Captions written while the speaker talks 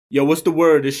Yo, what's the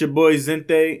word? It's your boy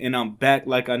Zinte, and I'm back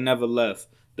like I never left.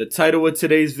 The title of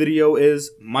today's video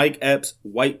is Mike Epps,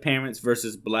 White Parents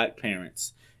versus Black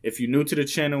Parents. If you're new to the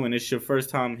channel and it's your first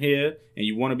time here and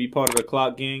you want to be part of the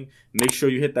Clock Gang, make sure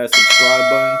you hit that subscribe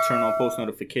button, turn on post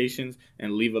notifications,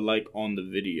 and leave a like on the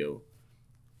video.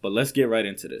 But let's get right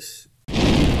into this.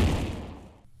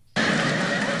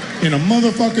 In a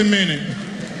motherfucking minute.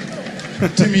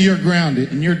 Timmy, you're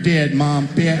grounded and you're dead, mom,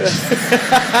 bitch.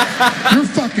 You're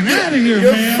fucking out of here,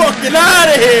 man. You're fucking out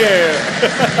of here.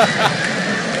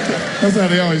 That's how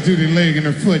they always do their leg and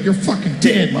their foot. You're fucking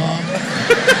dead, mom.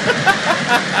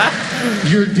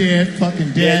 You're dead.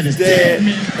 Fucking dad is dead.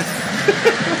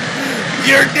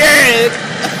 You're dead.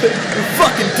 You're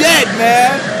fucking dead,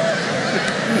 man.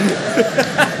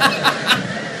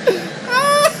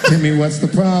 Timmy, what's the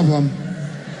problem?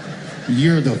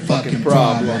 You're the fucking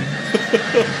problem.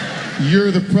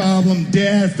 You're the problem.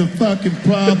 Dad's the fucking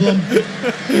problem.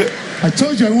 I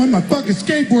told you I want my fucking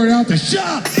skateboard out the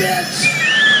shop, bitch.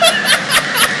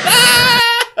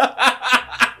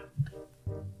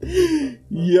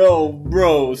 Yo,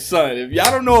 bro, son, if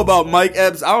y'all don't know about Mike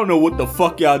Epps, I don't know what the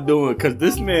fuck y'all doing, because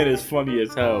this man is funny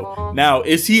as hell. Now,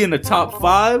 is he in the top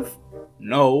 5?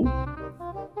 No.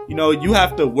 You know, you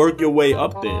have to work your way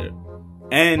up there.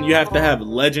 And you have to have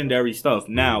legendary stuff.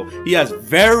 Now, he has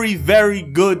very, very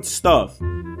good stuff.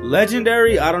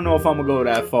 Legendary, I don't know if I'm going to go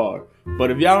that far.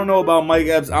 But if y'all don't know about Mike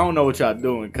Epps, I don't know what y'all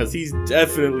doing. Because he's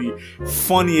definitely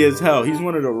funny as hell. He's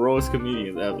one of the rawest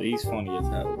comedians ever. He's funny as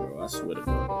hell, bro. I swear to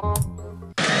God.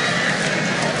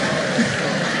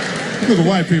 Look at the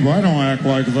white people. I don't act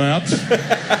like that.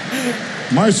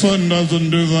 My son doesn't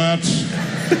do that.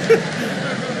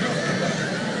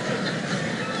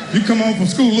 You come home from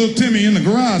school, little Timmy in the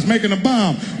garage making a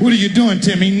bomb. What are you doing,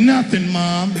 Timmy? Nothing,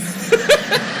 Mom.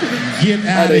 Get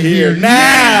out of here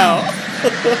now.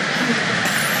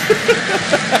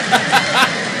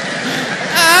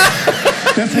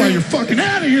 That's why you're fucking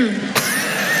out of here.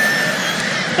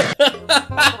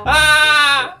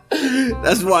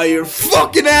 That's why you're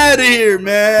fucking out of here,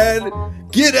 man.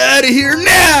 Get out of here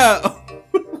now.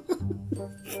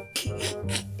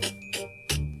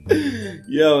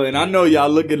 Yo, and I know y'all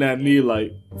looking at me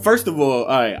like, first of all,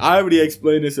 alright, I already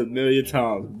explained this a million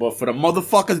times, but for the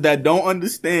motherfuckers that don't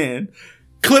understand,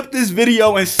 clip this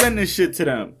video and send this shit to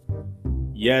them.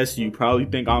 Yes, you probably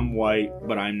think I'm white,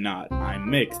 but I'm not. I'm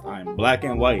mixed. I'm black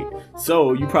and white.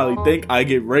 So, you probably think I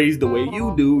get raised the way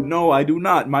you do. No, I do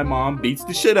not. My mom beats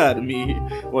the shit out of me.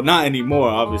 Well, not anymore,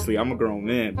 obviously. I'm a grown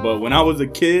man. But when I was a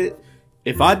kid,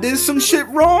 if I did some shit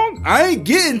wrong, I ain't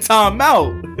getting time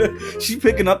out. She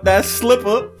picking up that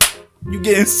slipper, you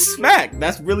getting smacked.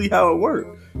 That's really how it works.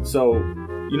 So,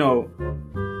 you know,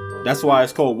 that's why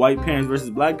it's called white parents versus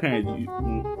black parents.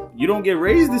 You don't get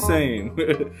raised the same.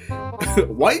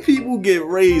 White people get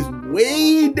raised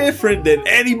way different than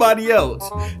anybody else.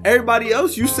 Everybody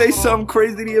else, you say something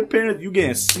crazy to your parents, you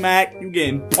getting smacked, you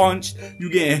getting punched,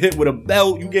 you getting hit with a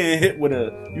belt, you getting hit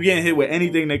with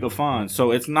anything they could find.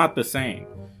 So it's not the same.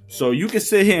 So you can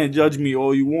sit here and judge me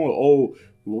all you want. Oh,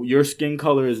 your skin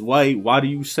color is white. Why do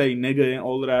you say nigga and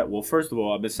all of that? Well, first of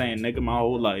all, I've been saying nigga my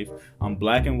whole life. I'm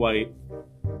black and white.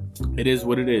 It is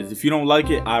what it is. If you don't like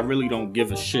it, I really don't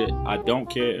give a shit. I don't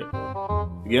care.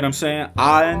 You get what I'm saying?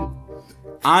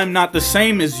 I'm not the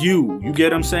same as you. You get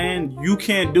what I'm saying? You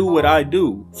can't do what I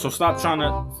do. So stop trying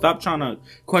to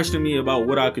question me about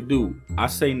what I could do. I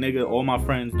say nigga, all my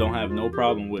friends don't have no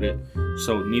problem with it.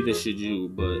 So neither should you.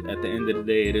 But at the end of the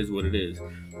day, it is what it is.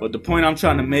 But the point I'm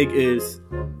trying to make is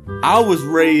I was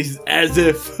raised as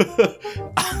if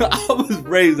I was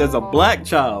raised as a black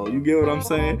child. You get what I'm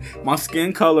saying? My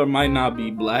skin color might not be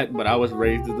black, but I was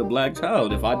raised as a black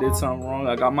child. If I did something wrong,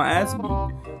 I got my ass beat.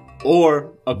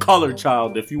 Or a colored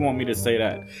child, if you want me to say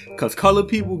that. Because colored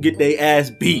people get their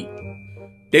ass beat.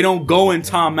 They don't go in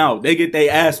timeout. They get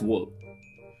their ass whooped.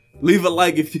 Leave a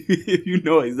like if you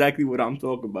know exactly what I'm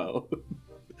talking about.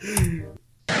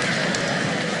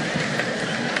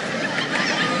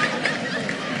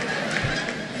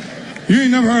 You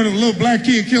ain't never heard of a little black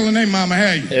kid killing their mama,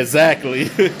 have you? Exactly.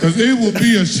 Because it will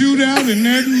be a shootout in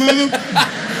that mother.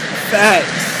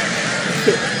 Facts.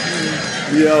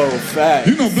 Yo, facts.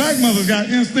 You know black mothers got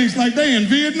instincts like they in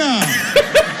Vietnam.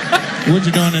 What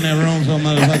you doing in that room so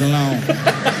motherfucking long?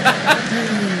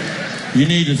 You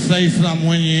need to say something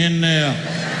when you're in there.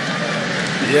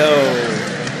 Yo.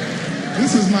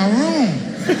 This is my room.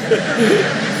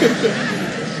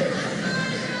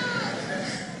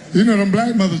 You know them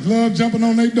black mothers love jumping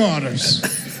on their daughters.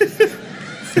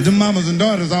 Them mamas and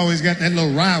daughters always got that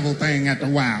little rival thing after a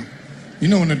while. You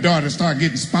know when the daughter start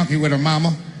getting spunky with her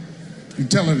mama? You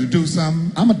tell her to do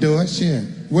something, I'ma do it, shit.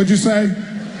 What'd you say?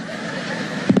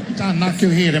 I'll knock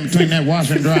your head in between that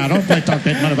washer and dryer. Don't play talk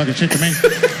that motherfucking shit to me.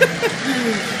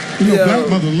 You know, black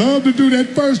mothers love to do that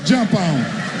first jump on.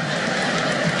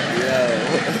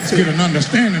 Let's get an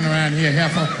understanding around here,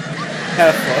 heifer.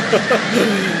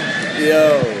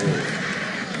 Yo.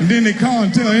 And then they call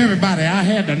and tell everybody I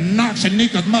had to knock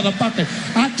Shanika's motherfucker.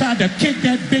 I tried to kick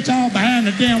that bitch off behind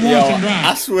the damn wash and dryer.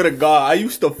 I swear to God, I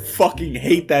used to fucking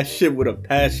hate that shit with a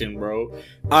passion, bro.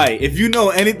 Alright, if you know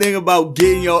anything about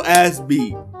getting your ass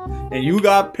beat, and you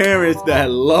got parents that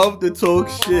love to talk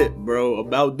shit, bro,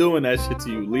 about doing that shit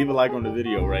to you, leave a like on the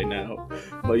video right now.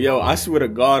 But yo, I swear to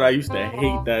God, I used to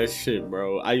hate that shit,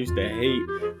 bro. I used to hate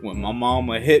when my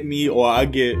mama hit me or I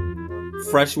get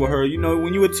fresh with her. You know,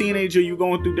 when you're a teenager, you're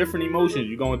going through different emotions.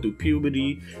 You're going through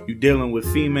puberty, you're dealing with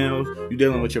females, you're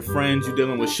dealing with your friends, you're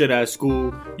dealing with shit at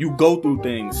school. You go through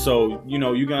things, so, you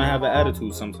know, you're gonna have an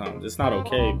attitude sometimes. It's not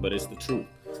okay, but it's the truth.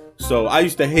 So I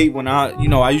used to hate when I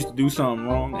used to do something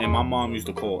wrong, and my mom used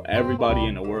to call everybody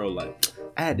in the world, like,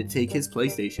 I had to take his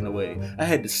PlayStation away. I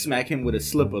had to smack him with a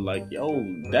slipper. Like, yo,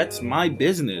 that's my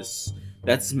business.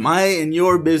 That's my and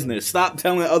your business. Stop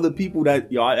telling other people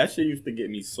that. Yo, that shit used to get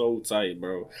me so tight,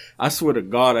 bro. I swear to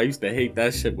God, I used to hate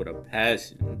that shit with a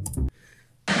passion.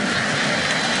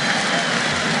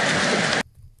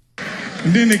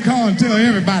 And then they call and tell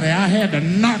everybody I had to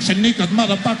knock Shanika's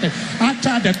motherfucker. I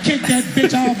tried to kick that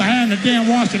bitch off behind the damn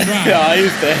wash and dryer. Yeah, I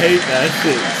used to hate that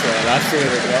shit, son. I swear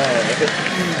to God.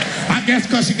 I guess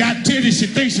because she got titties, she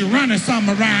thinks she's running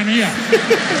something around here.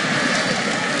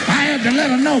 I had to let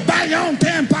her know, buy your own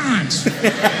tampons.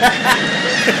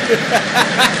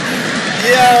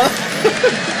 Yo.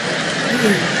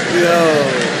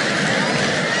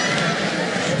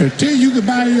 Until you can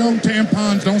buy your own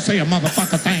tampons, don't say a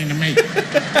motherfucker thing to me.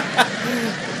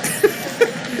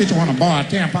 Bitch want to borrow a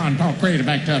tampon and talk crazy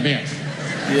back to a bitch.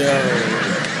 Yo.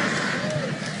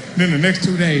 Then the next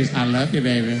 2 days, I love you,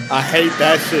 baby. I hate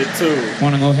that shit too.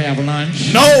 Want to go have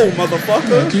lunch? No,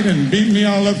 motherfucker. Like you done beat me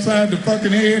all upside the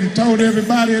fucking head and told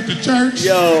everybody at the church.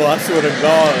 Yo, I swear to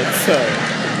God, son.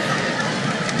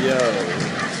 Yo.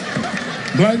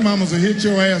 Black mamas will hit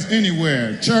your ass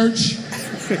anywhere. Church,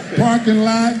 parking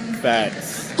lot,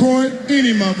 facts, court,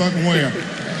 any motherfucking where.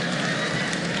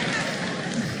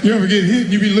 You ever get hit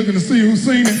and you be looking to see who's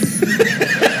seen it?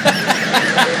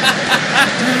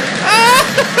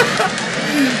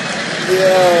 Yo.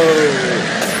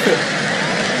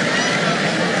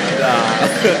 Nah.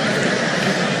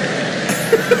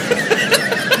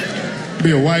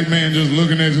 Be a white man just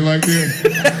looking at you like this.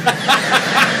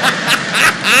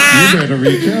 You better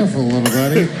be careful, little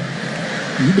buddy.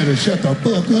 You better shut the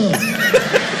fuck up.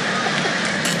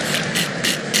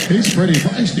 He's pretty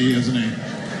feisty, isn't he?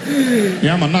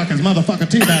 Yeah, I'm gonna knock his motherfucking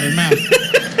teeth out of his mouth.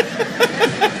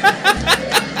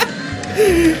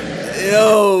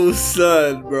 Yo,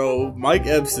 son, bro. Mike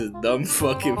Epps is dumb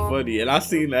fucking funny, and I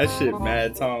seen that shit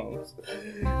mad times.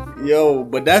 Yo,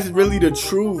 but that's really the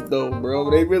truth, though, bro.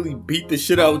 They really beat the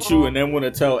shit out you and then want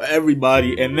to tell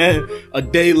everybody, and then a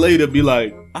day later be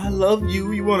like, I love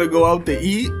you. You want to go out to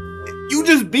eat? You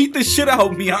just beat the shit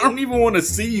out of me. I don't even want to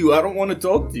see you. I don't want to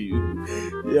talk to you.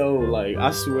 Yo, like,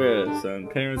 I swear, son,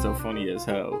 parents are funny as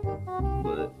hell.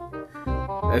 But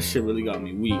that shit really got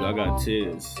me weak. I got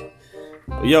tears.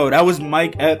 Yo, that was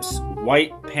Mike Epps,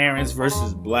 white parents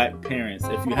versus black parents.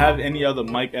 If you have any other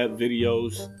Mike Epps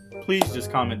videos, please just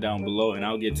comment down below and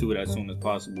I'll get to it as soon as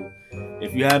possible.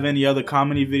 If you have any other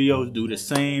comedy videos, do the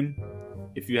same.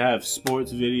 If you have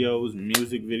sports videos,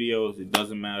 music videos, it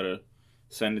doesn't matter.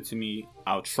 Send it to me.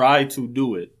 I'll try to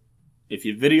do it. If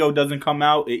your video doesn't come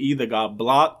out, it either got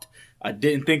blocked, I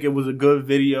didn't think it was a good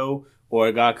video, or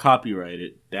it got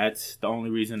copyrighted. That's the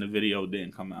only reason the video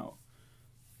didn't come out.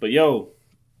 But yo,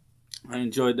 I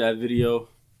enjoyed that video.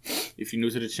 If you're new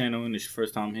to the channel and it's your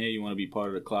first time here, you want to be part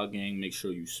of the Clock Gang, make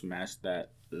sure you smash that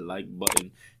like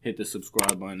button, hit the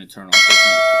subscribe button, and turn on post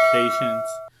notifications.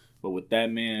 But with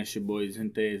that, man, it's your boy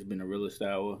Zinte. It's been a Realest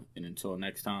Hour, and until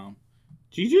next time,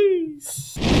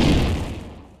 GG's.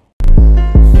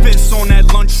 Fists on that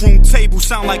lunchroom table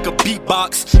sound like a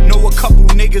beatbox. Know a couple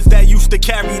niggas that used to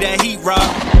carry that heat rock,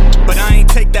 but I ain't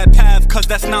take that path cause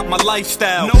that's not my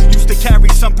lifestyle. No, used to carry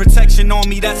some protection on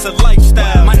me, that's a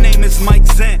lifestyle. My name is Mike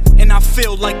Zent, and I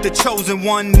feel like the chosen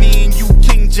one. Me and you,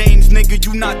 King James, nigga,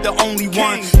 you not the only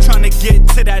one. Tryna get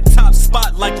to that top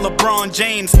spot like LeBron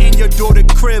James. In your daughter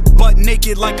crib, butt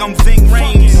naked like I'm Ving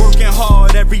Rhames. Working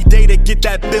hard every day to get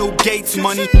that Bill Gates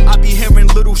money. I be hearing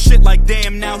little shit like,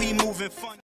 damn, now he moving funny.